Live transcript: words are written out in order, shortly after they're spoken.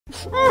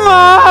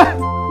My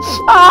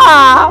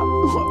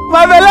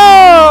belly!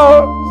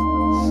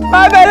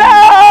 My belly!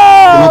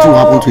 Nothing will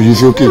happen to you,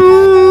 is okay?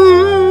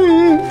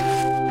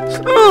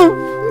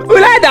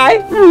 Will I die?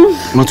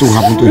 Nothing will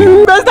happen to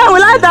you. Master,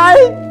 will I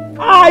die?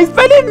 He's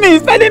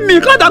spelling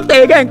me. Call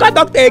doctor again.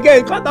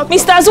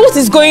 Mr. Azu, what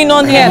is going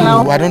on here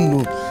now? I don't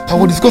know. I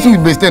was discussing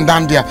with Basten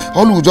down there.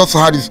 All we just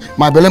heard is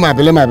my belly. I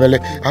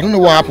don't know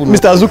what happened.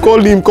 Mr. Azu,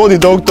 call the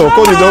doctor.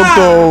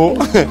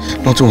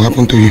 Nothing will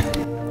happen to you.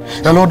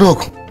 Hello,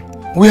 doc.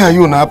 Where are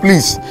you now,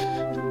 please?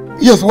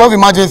 Yes, we have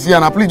emergency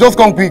now. Please, just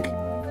come quick.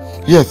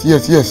 Yes. The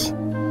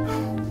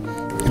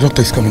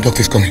doctor is coming.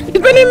 He's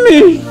spelling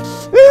me.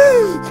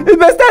 It's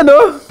Basten,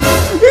 no?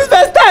 It's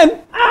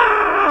Basten.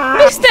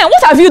 Basten,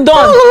 what have you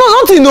done?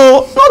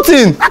 No,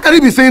 nothing. How can he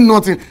be saying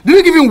nothing? Did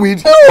you give him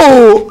weed?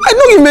 No, I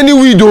don't give him any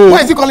weed, though.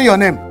 Why is he calling your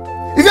name?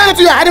 Is there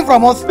anything you're hiding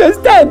from us?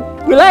 Basten,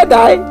 will I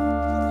die?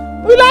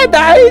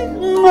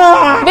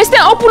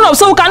 Basten, open up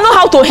so we can know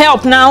how to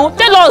help now.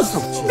 Tell us.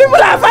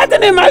 People are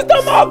fighting in my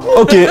stomach.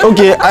 Okay.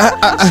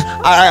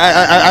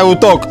 I will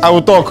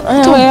talk.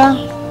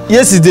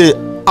 Yesterday,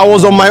 I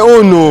was on my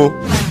own, no.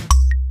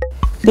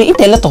 They eat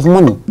a lot of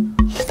money.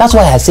 That's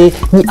why I say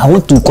I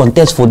want to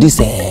contest for this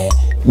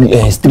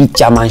street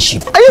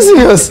chairmanship. Are you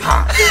serious?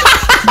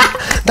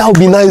 That would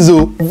be nice,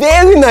 though.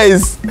 Very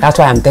nice. That's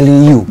why I'm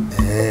telling you.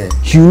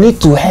 You need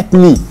to help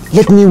me.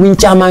 Let me win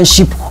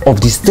chairmanship of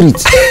the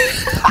street.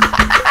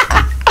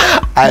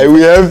 I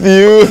will help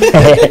you.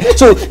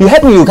 So you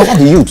help me, you gather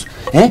the youth.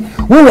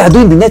 When we are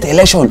doing the next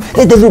election,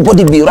 let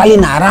everybody be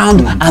rallying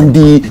around and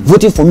be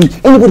voting for me.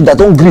 Anybody that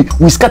don't agree,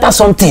 we scatter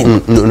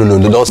something. No,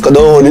 don't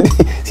scatter.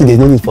 See, there's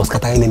no need for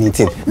scattering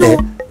anything. No.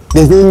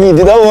 There's no need,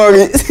 don't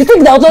worry. You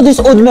think that all these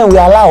old men will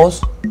allow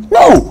us?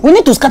 No, we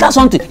need to scatter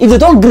something. If they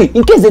don't agree,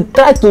 in case they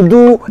try to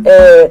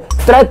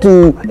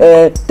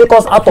take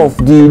us out of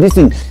this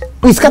thing,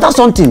 we scatter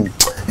something.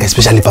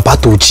 Especially Papa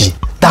Tochi.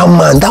 That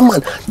man.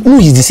 No,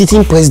 he's the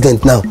sitting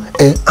president now.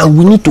 And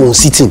we need to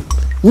unseat him.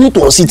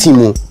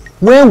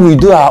 When we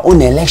do our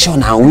own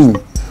election and win,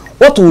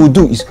 what we will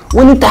do is,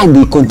 anytime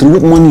they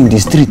contribute money in the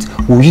street,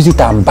 we'll use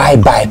it and buy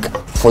bike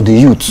for the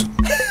youth.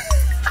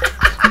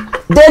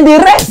 Then the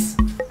rest,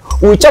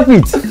 we'll chop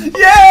it.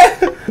 Yeah!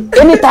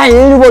 Anytime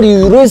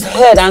anybody raise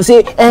head and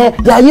say,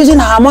 they are using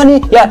our money,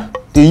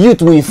 the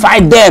youth will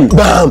fight them.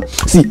 Bam!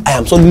 See, I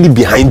am suddenly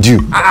behind you.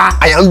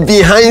 I am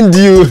behind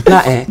you.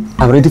 Now,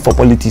 I'm ready for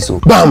politics. So.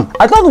 Bam!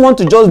 I don't want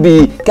to just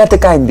be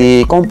caretaker in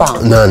the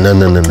compound. No.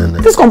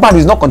 This compound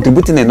is not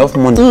contributing enough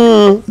money.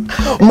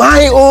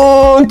 My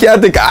own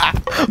caretaker.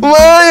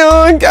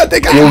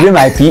 You'll be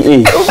my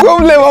PA. No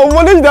problem, I'll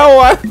manage that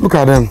one. Look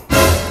at them.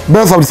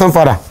 Birds of the same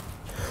father.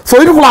 So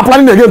you people are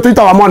planning again to eat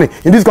our money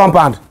in this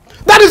compound.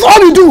 That is all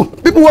you do.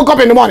 People wake up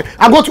in the morning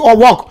and go to our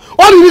work.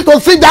 All you need to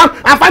sit down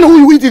and find who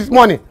you eat this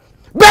morning.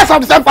 Birds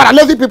of the same father,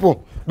 lazy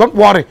people. Don't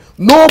worry.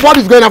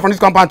 Nobody's going out from this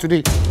compound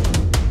today.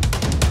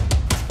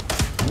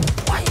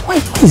 Why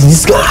is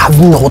this guy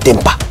having no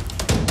temper?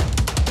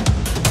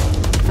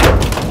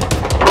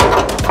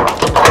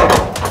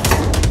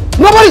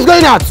 Nobody's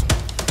going out.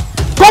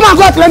 Come and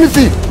go out, let me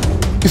see.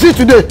 You see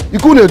today, you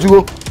couldn't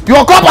go.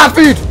 Your cup and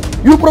feed.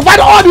 You provide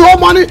all the whole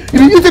money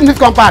you eat in this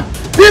compound.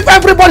 If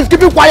everybody's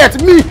keeping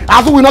quiet, me,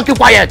 Azu will not keep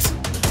quiet.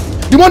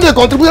 The money they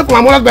contributed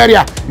from my mother's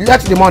burial, you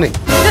ate the money.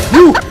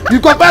 You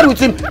compared with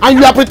him and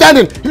you are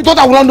pretending. You thought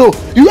I would not know.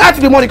 You ate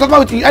the money, compared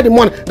with him, you ate the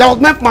money that was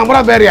meant for my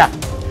mother's burial.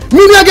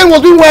 Mimi again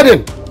was doing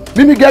wedding.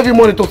 Mimi gave you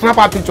money to snap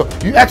our picture.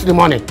 You ate the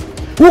money.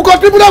 Who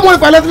contributed money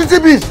for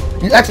electricity bills?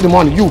 You ate the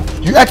money. You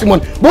ate the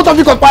money. Both of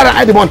you conspired and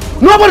ate the money.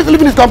 Nobody's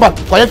leaving this compound.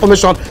 For your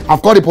information,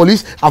 I've called the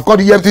police, I've called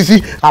the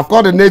FTC, I've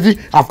called the Navy,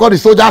 I've called the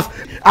soldiers,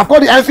 I've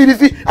called the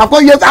NCDC, I've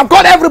called I've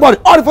called everybody,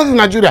 all the forces in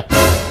Nigeria.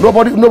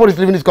 Nobody's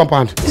leaving this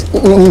compound.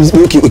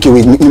 Okay,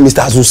 wait,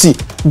 Mr. Azusi.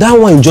 That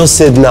one you just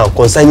said now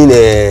concerning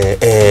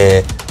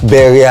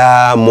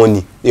burial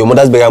money, your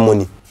mother's burial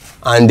money,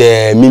 and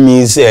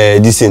Mimi's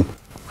this thing.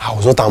 I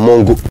was not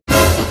among go.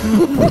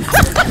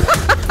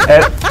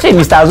 See,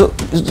 Mr. Azu,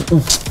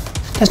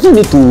 there's no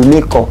need to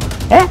make up.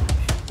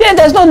 Yeah,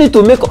 there's no need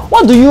to make up.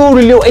 What do you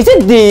really want? Is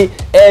it the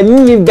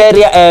Mimi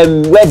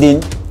burial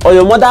wedding, or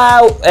your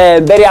mother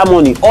burial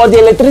money, or the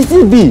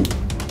electricity bill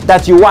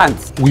that you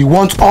want? We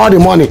want all the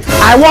money.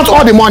 I want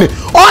all the money.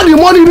 All the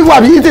money people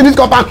have been eating this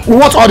compound, we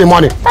want all the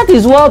money. That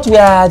is what we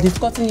are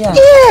discussing here.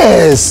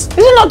 Yes. Is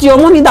it not your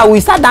money that we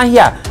sat down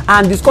here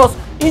and discuss?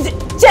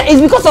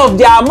 It's because of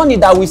their money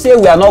that we say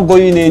we are not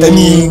going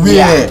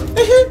anywhere.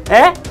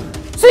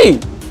 See,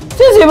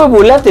 since you people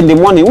left in the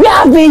morning, we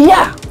have been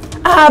here.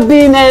 I have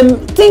been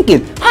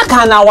thinking, how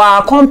can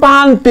our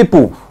compound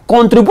people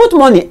contribute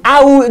money?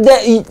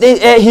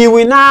 He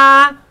will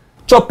now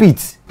chop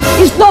it.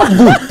 It's not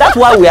good. That's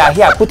why we are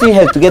here putting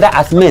heads together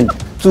as men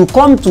to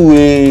come to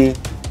a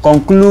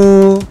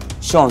conclusion.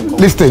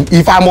 Listen,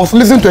 if I must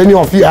listen to any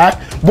of you,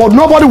 but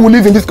nobody will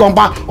live in this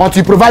compound until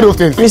you provide those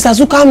things. Mr.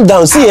 Su, calm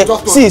down. See.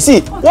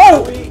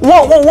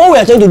 What we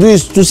are trying to do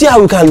is to see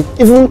how we can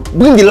even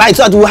bring the light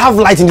so that we have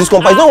light in this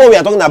compound. It's not what we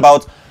are talking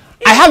about.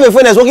 I have a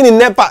friend that's working in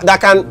NEPA that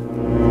can.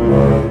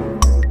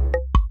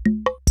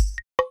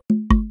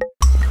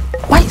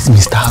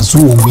 is Mr. Azu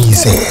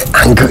always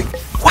angry?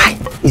 Why?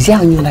 Is there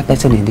any other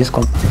person in this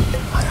company?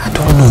 I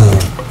don't know.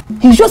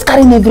 He's just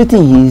carrying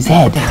everything in his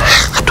head.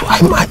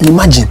 I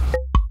imagine.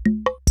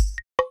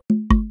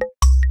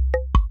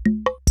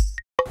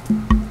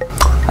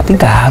 I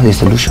think I have a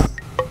solution.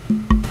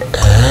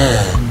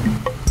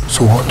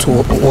 So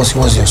what's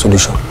your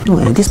solution?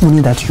 No, this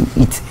money that you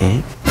eat,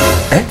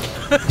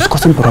 it's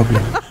causing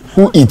problem.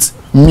 Who eats?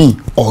 Me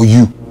or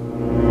you?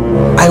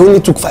 I only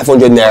took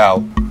 500 naira.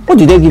 What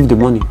did they give the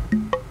money?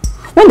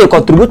 When they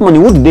contribute money,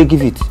 what did they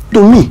give it?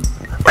 To me.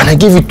 And I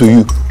gave it to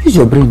you. Use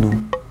your brain, no?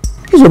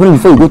 Use your brain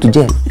before you go to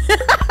jail.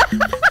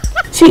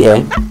 See,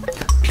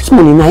 this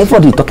money now,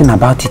 everybody talking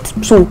about it.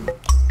 So,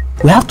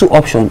 we have two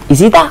options.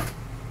 Is either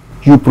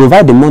you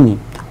provide the money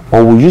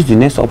or we use the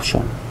next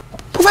option.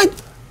 Provide?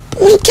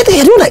 Get the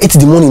head, when I ate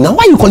the money now,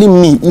 why are you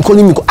calling me?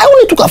 I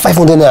only took out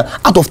 500 naira.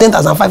 Out of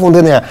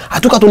 10,500 naira, I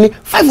took out only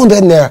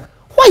 500 naira.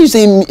 Why are you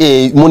saying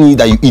money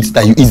that you eat,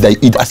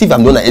 as if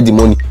I'm the one that ate the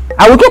money?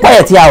 I will keep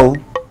quiet here.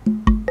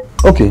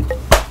 Okay.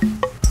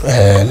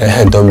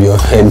 Don't be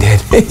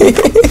offended.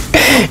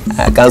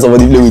 Can't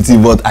somebody play with you,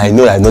 but I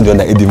know I'm not the one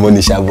that ate the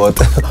money, Sha, but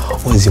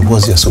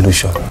what's your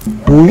solution?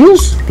 We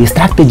use the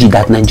strategy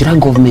that Nigerian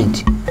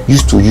government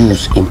used to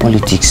use in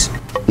politics.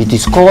 It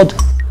is called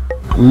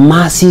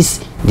masses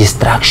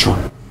distraction.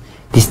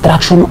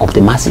 Distraction of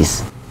the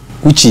masses.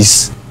 Which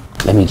is?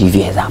 Let me give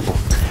you an example.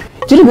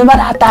 Do you remember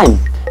that time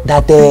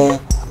that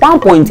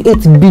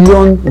 $1.8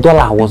 billion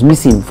was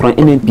missing from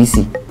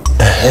NNPC?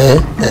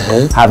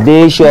 Have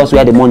they shown us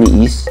where the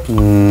money is?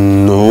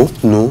 No.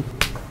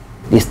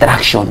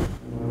 Distraction.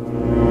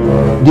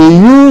 They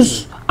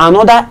use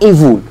another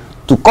evil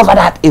to cover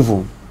that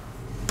evil.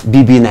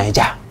 BB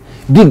Niger.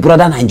 Big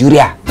Brother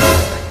Nigeria.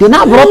 They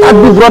now brought out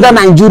Big Brother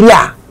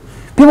Nigeria.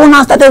 People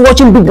now started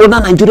watching Big Brother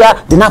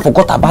Nigeria. They now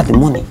forgot about the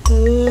money.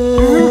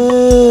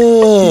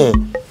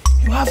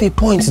 You have a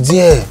point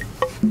there.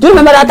 Do you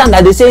remember that time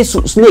that they say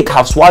snake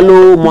have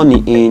swallowed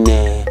money in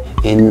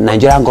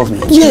Nigerian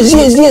government? Yes.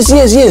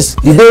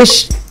 Did they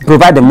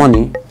provide the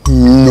money?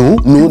 No.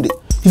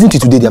 Even till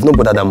today, they have not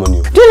brought that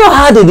money. Do you know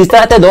how they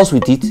distracted us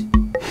with it?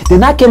 They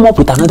now came up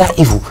with another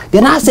evil.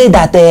 They now say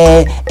that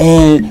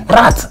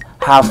rats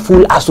have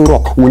full Aso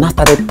Rock. We now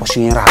started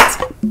pursuing rats.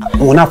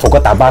 We now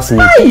forgot about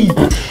snake.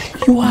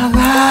 You are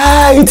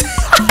right.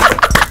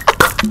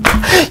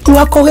 You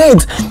are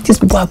correct. These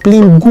people are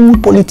playing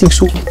good politics.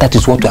 So that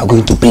is what we are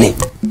going to play.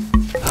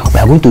 We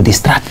are going to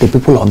distract the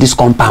people of this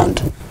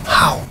compound.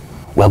 How?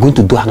 We are going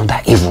to do another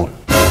evil.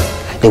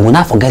 They will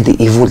not forget the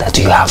evil that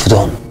you have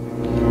done.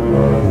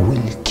 We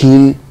will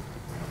kill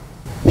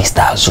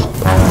Mr. Azu.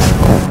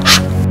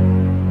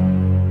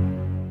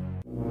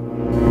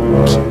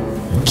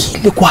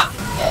 Kill quoi?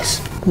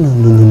 Yes.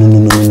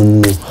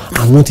 No.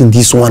 I'm not in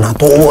this one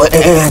at all.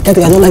 I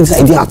don't like this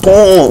idea at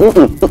all.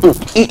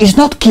 It's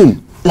not kill.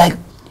 Like,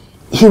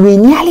 he will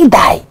nearly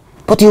die,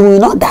 but he will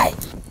not die.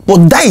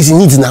 But die is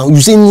in it now.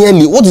 You say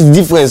nearly. What is the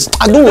difference?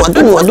 I don't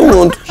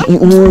want. We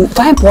will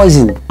find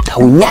poison that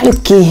will nearly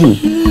kill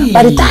him.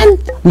 By the time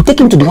we take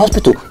him to the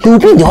hospital, he will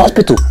be in the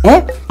hospital.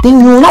 Then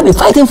we will not be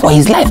fighting for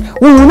his life.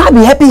 We will not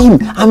be helping him,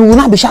 and we will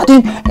not be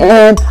shouting,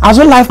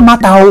 Azu life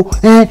matter,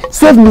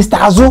 save Mr.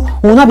 Azu.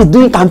 We will not be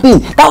doing campaign.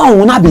 That one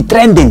will not be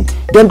trending.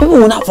 Then people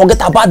will not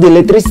forget about the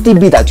electricity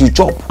bill that you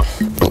chop.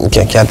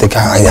 Caretaker,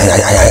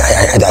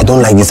 I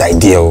don't like this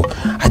idea.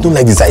 I don't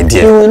like this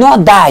idea. He will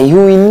not die. He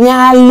will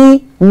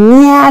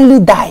nearly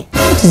die.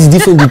 What is the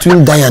difference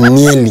between die and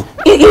nearly?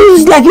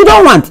 It's like you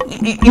don't want.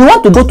 You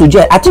want to go to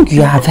jail. I think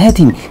you have heard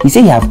him. He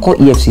said you have called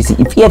EFCC.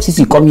 If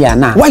EFCC come here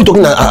now. Why are you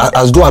talking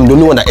as though I'm the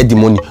only one that ate the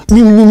money?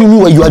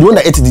 Me, you are the one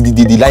that ate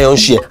the lion's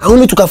share. I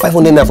only took out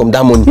 500 naira from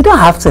that money. You don't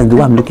have sense the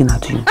way I'm looking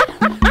at you.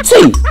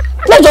 See,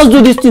 let's just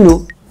do this thing,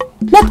 no?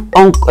 Let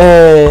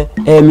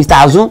Mr.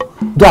 Azu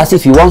do as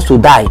if he wants to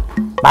die.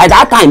 By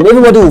that time,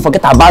 everybody will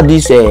forget about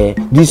this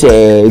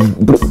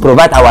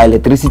provide our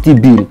electricity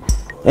bill.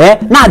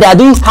 Now they are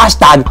doing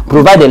hashtag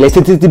provide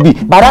electricity bill.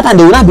 By that time,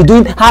 they will not be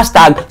doing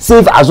hashtag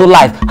save Azu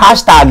life,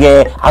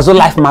 hashtag Azu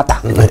life matter.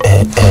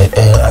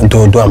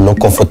 Though I'm not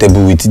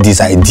comfortable with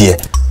this idea,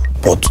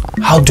 but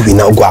how do we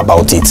now go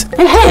about it?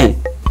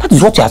 That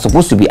is what you are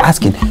supposed to be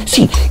asking.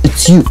 See,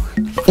 it's you.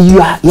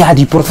 You are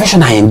the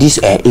professional in this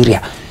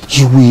area.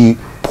 You will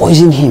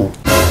poison him,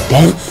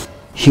 then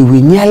he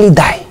will nearly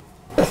die.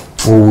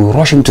 We will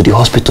rush him to the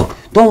hospital.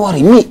 Don't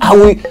worry, me, I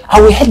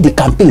will head the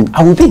campaign.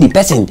 I will be the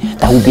person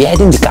that will be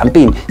heading the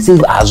campaign.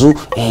 Save Azu,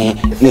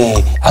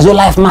 Azu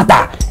life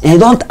matter.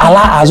 Don't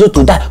allow Azu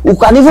to die. We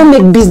can even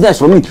make business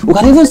from it. We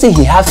can even say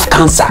he has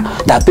cancer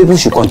that people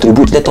should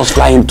contribute. Let us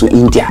fly him to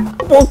India.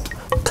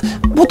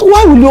 But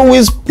why will you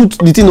always put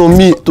the thing on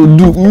me to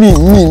do? Me.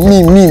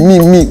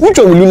 Which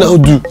one will you now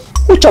do?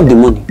 Who chop the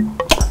money?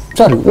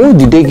 Sorry, who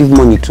did they give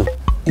money to?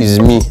 It's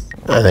me,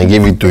 and I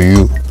gave it to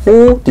you.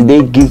 Who did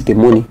they give the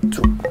money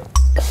to?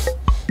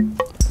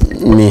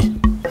 Me.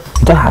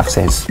 You don't have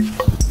sense.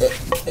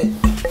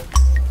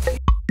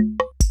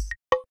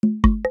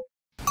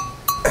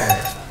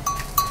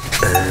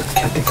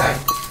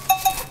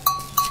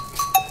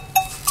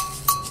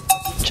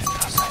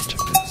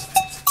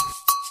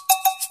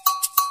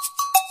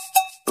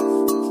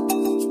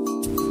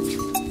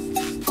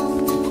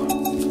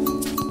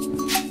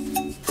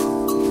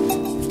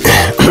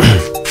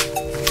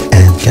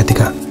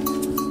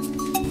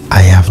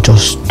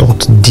 just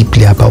thought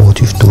deeply about what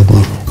you've told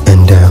me,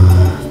 and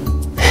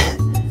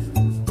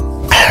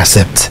I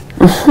accept.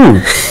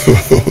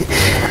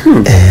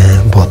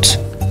 But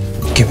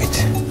give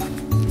it.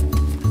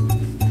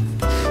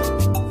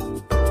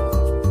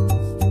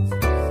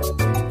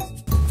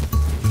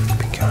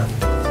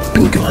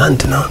 Bring your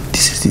hand now.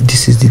 This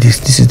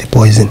is the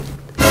poison.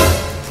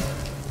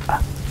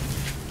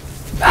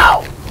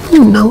 Now,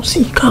 now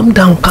see, calm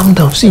down.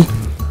 See,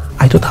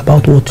 I thought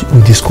about what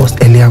we discussed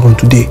earlier on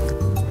today,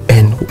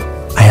 and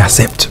I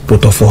accept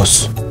both of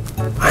us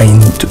are in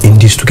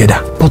this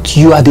together. But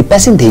you are the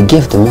person they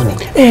gave the money.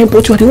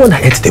 But you are the one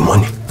that ate the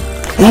money.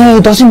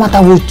 It doesn't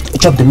matter who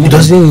chopped the money. It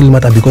doesn't really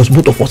matter because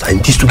both of us are in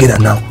this together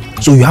now.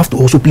 So you have to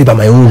also play by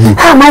my own rule.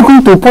 How am I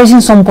going to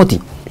poison somebody?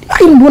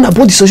 I am the one that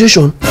brought the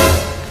suggestion.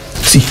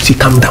 See,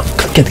 calm down.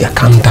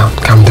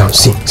 Calm down.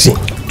 See.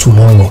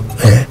 Tomorrow,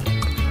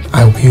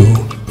 I will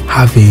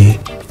have a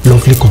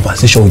lovely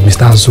conversation with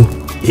Mr. Azu.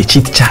 A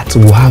chit chat.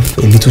 We'll have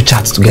a little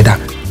chat together.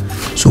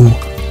 So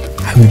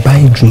I will buy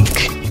a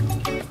drink.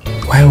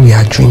 While we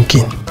are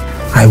drinking,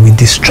 I will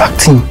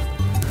distract him.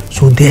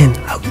 So then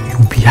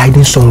you'll be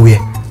hiding somewhere.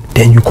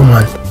 Then you come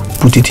and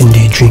put it in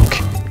the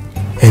drink.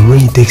 And when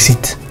he takes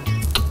it,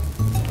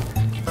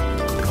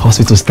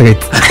 hospital straight.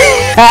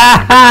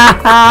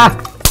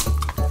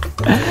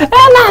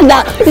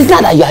 It's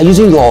not that you are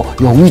using your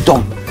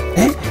wisdom.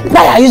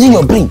 Now you are using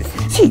your brain.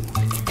 See,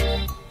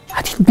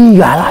 I think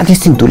you allow this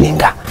thing to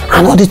linger.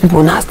 And all these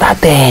people now start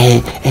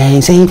saying,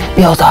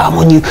 pay us our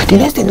money. The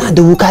next thing now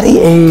they will carry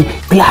a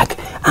clerk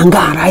and go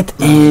and write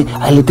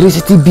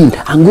electricity bill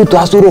and go to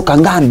Asoro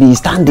and go and be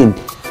standing.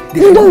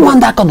 They don't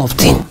want that kind of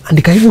thing. And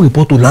they can even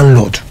report to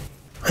landlord.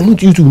 I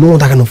need you to know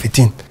that kind of a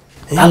thing.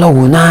 Landlord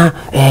will now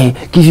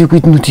give you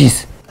quick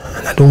notice.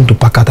 And I don't want to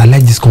pack out. I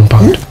like this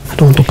compound. I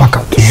don't want to pack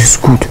out. Yes,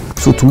 good.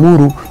 So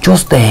tomorrow,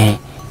 just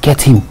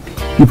get him.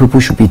 You people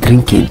should be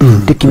drinking.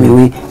 Take him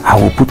away. I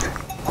will put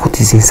what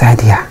is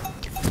inside here.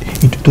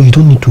 You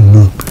don't need to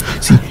know.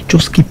 See,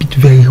 just keep it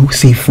very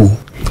safe.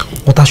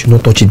 Water should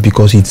not touch it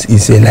because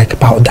it's like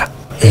powder.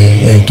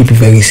 Keep it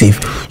very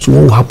safe. So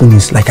what will happen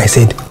is, like I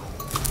said,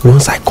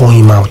 once I call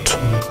him out,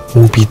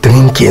 we'll be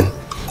drinking.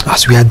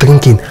 As we are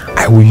drinking,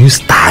 I will use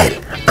style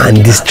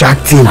and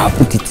distract him. I'll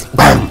put it.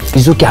 Bam.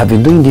 It's okay. I've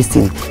been doing this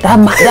thing. That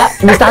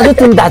Mr. Azu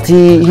think that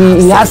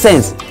he has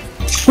sense.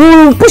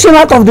 Push him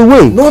out of the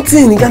way.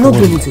 Nothing. He cannot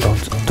do anything.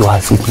 Do I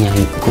sit here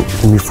and go?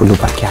 Let me follow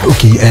back here.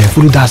 Okay.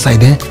 Follow that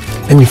side.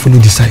 Let me follow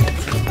this side.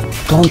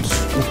 Don't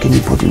make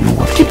anybody know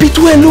what. Keep it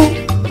well,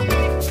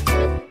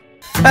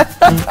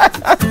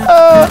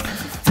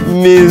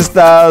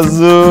 Mr.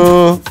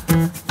 Azu,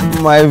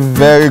 my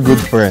very good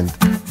friend.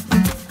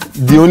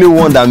 The only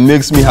one that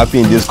makes me happy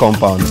in this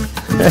compound.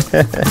 Wait.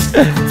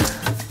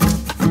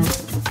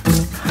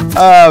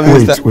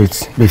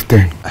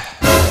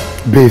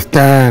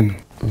 Bastan.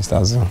 Mr.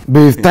 Azu.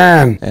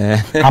 Bastan.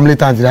 How many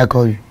times did I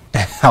call you?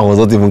 I was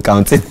not even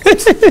counting.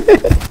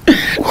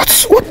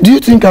 What do you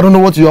think I don't know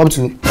what you're up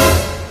to?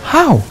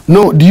 How?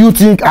 No, do you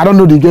think I don't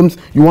know the games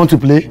you want to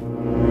play?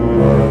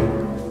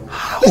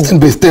 How? Listen,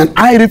 Bastan,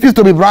 I refuse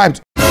to be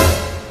bribed.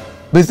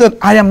 Bastan,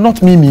 I am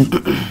not Mimi.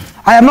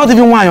 I am not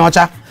even one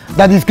Yocha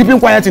that is keeping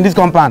quiet in this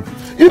compound.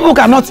 You people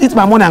cannot eat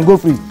my money and go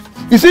free.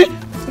 You see,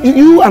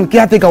 you and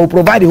Caretaker will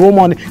provide the whole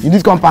money in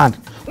this compound.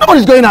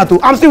 Nobody's going out.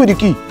 I'm still with the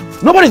key.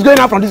 Nobody's going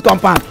out from this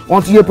compound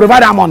until you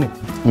provide that money.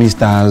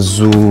 Mr.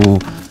 Azu,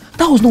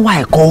 that was not why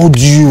I called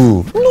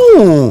you.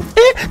 No,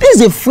 this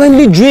is a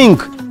friendly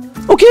drink.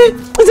 Okay,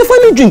 it's a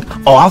friendly drink.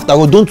 Oh, after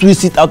all, don't we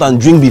sit out and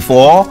drink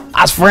before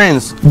as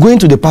friends? Going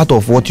to the part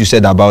of what you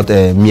said about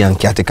me and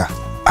Caretaker,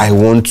 I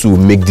want to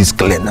make this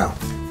clear now.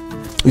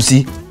 You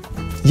see,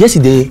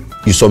 yesterday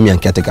you saw me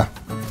and Caretaker.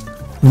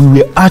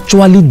 We were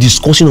actually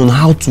discussing on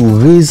how to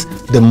raise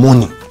the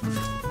money.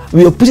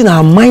 We were putting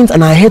our minds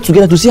and our heads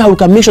together to see how we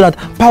can make sure that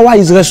power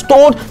is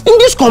restored in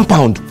this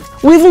compound.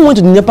 We even went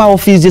to the NEPA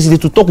office yesterday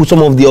to talk with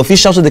some of the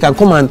officials so they can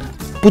come and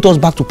put us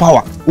back to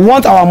power. We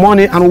want our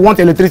money and we want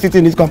electricity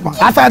in this compound.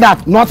 After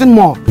that, nothing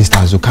more. Mr.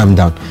 Azu, calm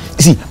down.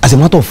 You see, as a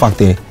matter of fact,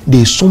 there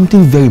is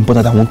something very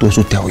important I want to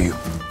also tell you.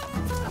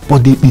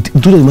 But the truth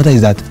of the matter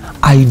is that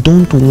I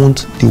don't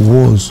want the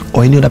walls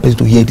or any other person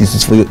to hear this.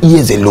 It's for your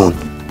ears alone.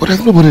 But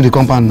there's nobody in the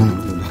compound now.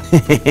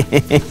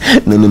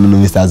 No,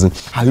 Mr. Azu.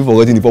 Have you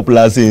forgotten the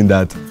popular saying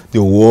that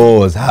the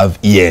walls have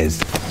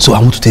ears? So I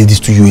want to tell this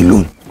to you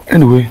alone.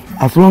 Anyway,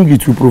 as long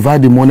as you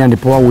provide the money and the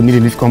power we need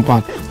in this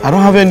compound, I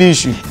don't have any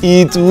issue.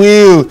 It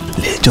will.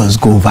 Let's just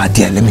go over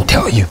there, let me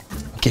tell you.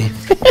 Okay?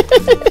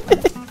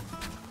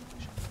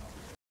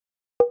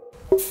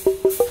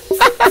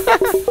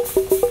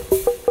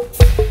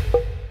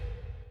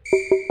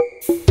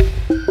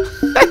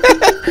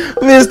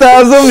 Mr.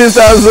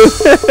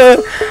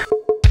 Azu.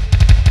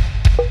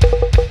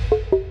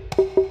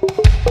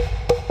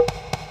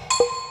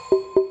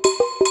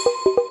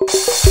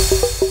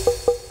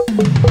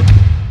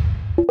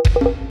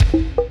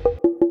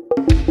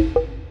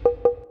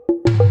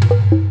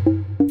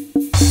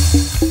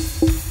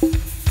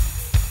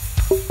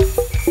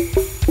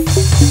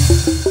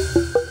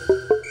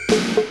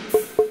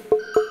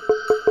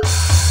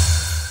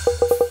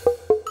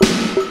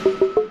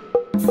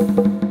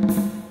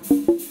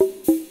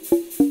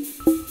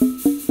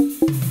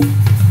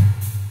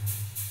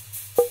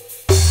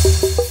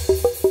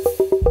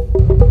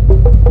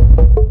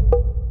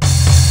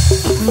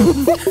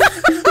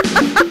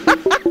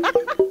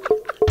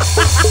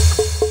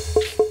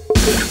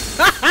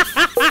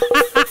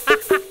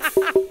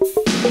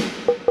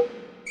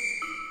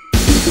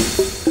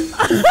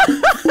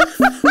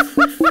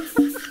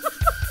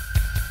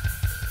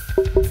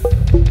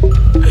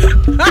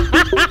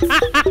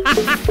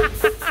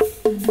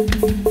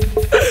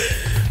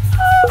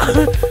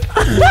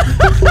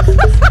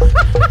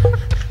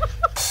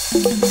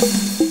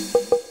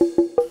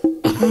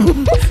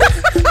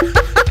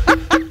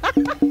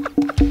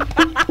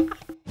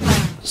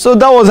 So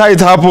that was how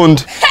it happened.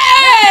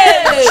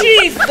 Hey!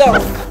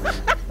 Jesus!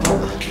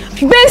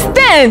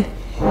 Basten!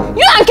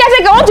 You and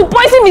Caretaker want to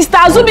poison Mr.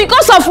 Azu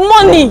because of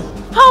money.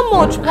 How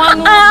much,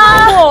 Wanu?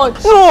 How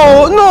much?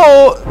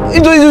 No.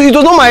 It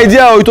was not my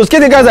idea. It was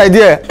Caretaker's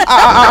idea.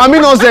 I'm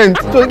innocent.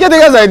 It was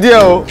Caretaker's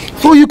idea.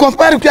 So you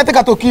conspired with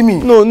Caretaker to kill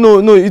me?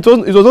 No. It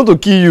was not to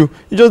kill you.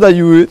 It's just that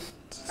you will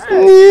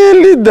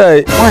nearly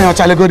die. Why are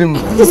Charlie got him?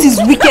 This is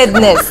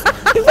wickedness.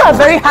 People are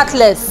very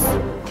heartless.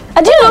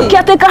 I didn't know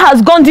Caretaker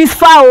has gone this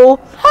far. Oh.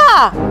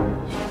 Ha!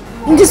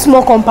 In this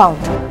small compound.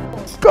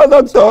 Call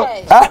doctor.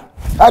 Huh?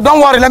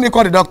 Don't worry, let me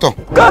call the doctor.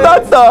 Call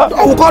doctor.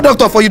 I will call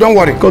doctor for you, don't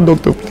worry. Call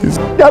doctor, please.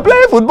 You are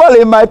playing football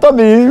in my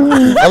tummy.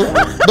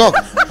 Doc,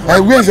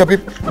 where is your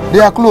people? They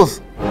are close.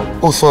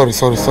 Oh, sorry.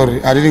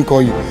 I didn't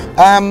call you.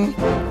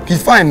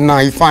 He's fine now.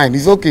 He's fine.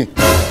 He's okay.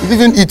 He's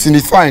even eating.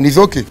 He's fine. He's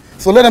okay.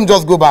 So let him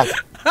just go back.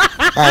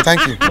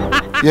 Thank you.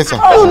 Yes, sir.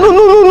 Oh,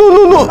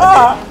 no.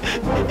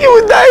 He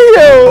will die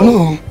here.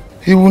 No,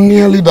 he will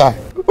nearly die.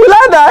 Will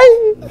I die?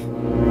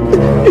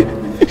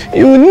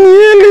 You will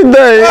nearly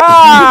die.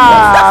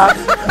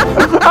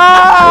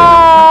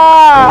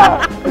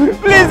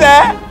 Please,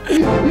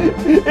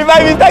 if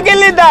I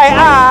mistakenly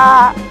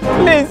die,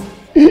 please,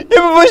 you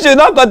people should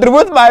not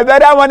contribute my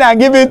burial money and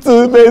give it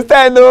to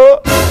Basten, no.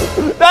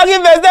 Don't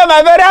give Basten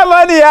my burial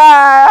money,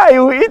 he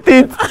will eat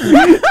it.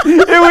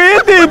 He will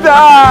eat it,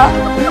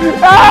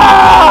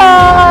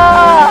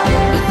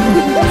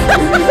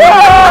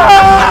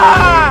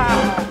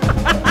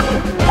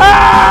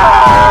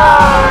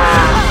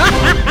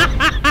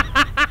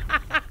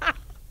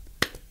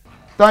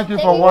 Thank you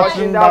for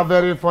watching that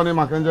very funny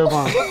Markangel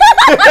fan.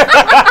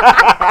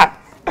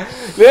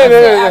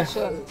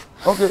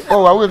 Okay.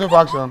 Oh, are we waiting for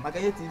action?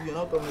 Markangel TV, you're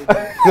not coming.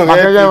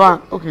 Markangel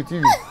fan. Okay,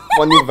 TV.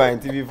 Funny Vine,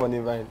 TV Funny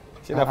Vine.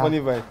 See that Funny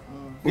Vine.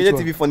 Markangel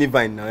TV Funny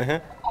Vine now,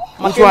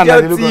 Which one?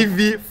 Markangel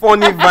TV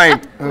Funny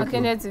Vine.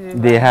 Markangel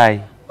TV. They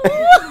high.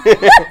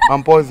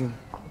 I'm poison.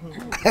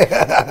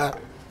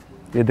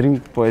 They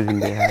drink poison,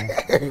 they high.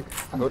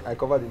 I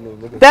covered the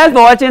name. Thanks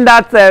for watching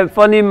that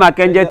funny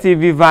Markangel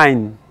TV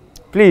Vine.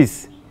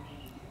 Please,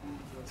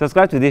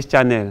 subscribe to this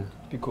channel.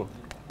 Pico.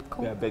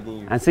 We are begging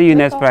you. And see you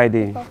next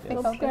Friday.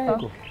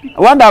 I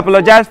want to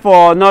apologize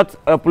for not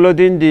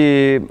uploading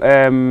the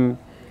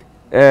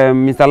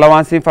Mr.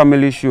 Lawansi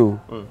family show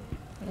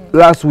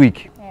last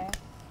week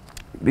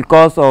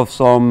because of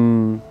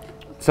some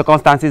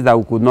circumstances that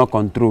we could not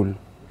control.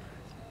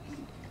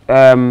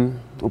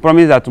 We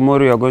promise that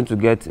tomorrow you are going to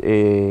get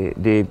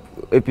the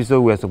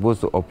episode we are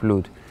supposed to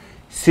upload.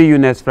 See you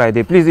next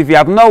Friday. Please, if you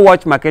have not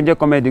watched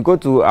Markangelcomedy, go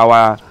to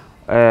our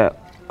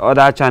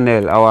other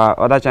channel,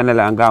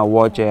 and go and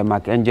watch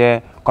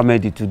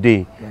Markangelcomedy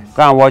today. Yes.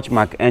 Go and watch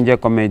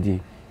Markangelcomedy,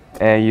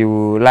 and you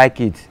will like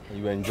it.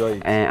 You will enjoy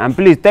it. And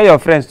please tell your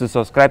friends to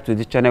subscribe to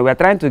this channel. We are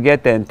trying to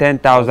get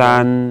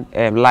 10,000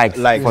 likes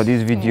for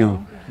this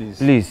video.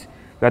 Please.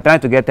 We are trying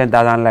to get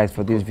 10,000 likes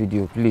for this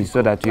video, please,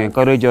 so that you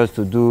encourage us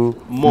to do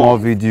more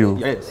video.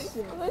 Yes.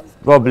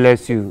 God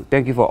bless you.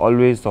 Thank you for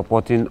always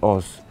supporting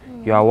us.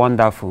 You are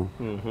wonderful.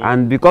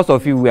 And because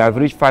of you, we have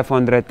reached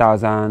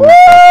 500,000.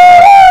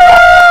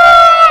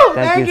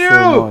 Thank you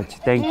so much.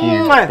 Thank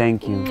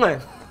you.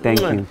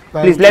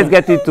 Please, let's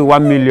get it to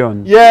 1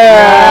 million.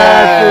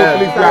 Yeah.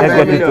 Let's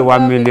get it to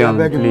 1 million,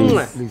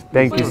 please.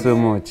 Thank you so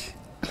much.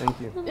 Thank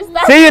you.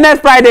 See you next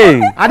Friday.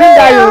 I didn't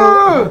die.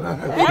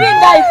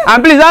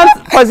 And please don't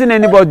poison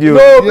anybody.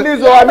 No,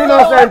 please, I'm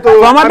innocent.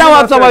 No matter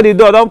what somebody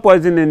does, don't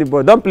poison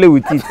anybody. Don't play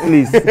with it,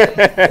 please.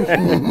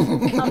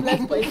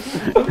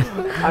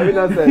 I'm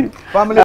innocent. Family.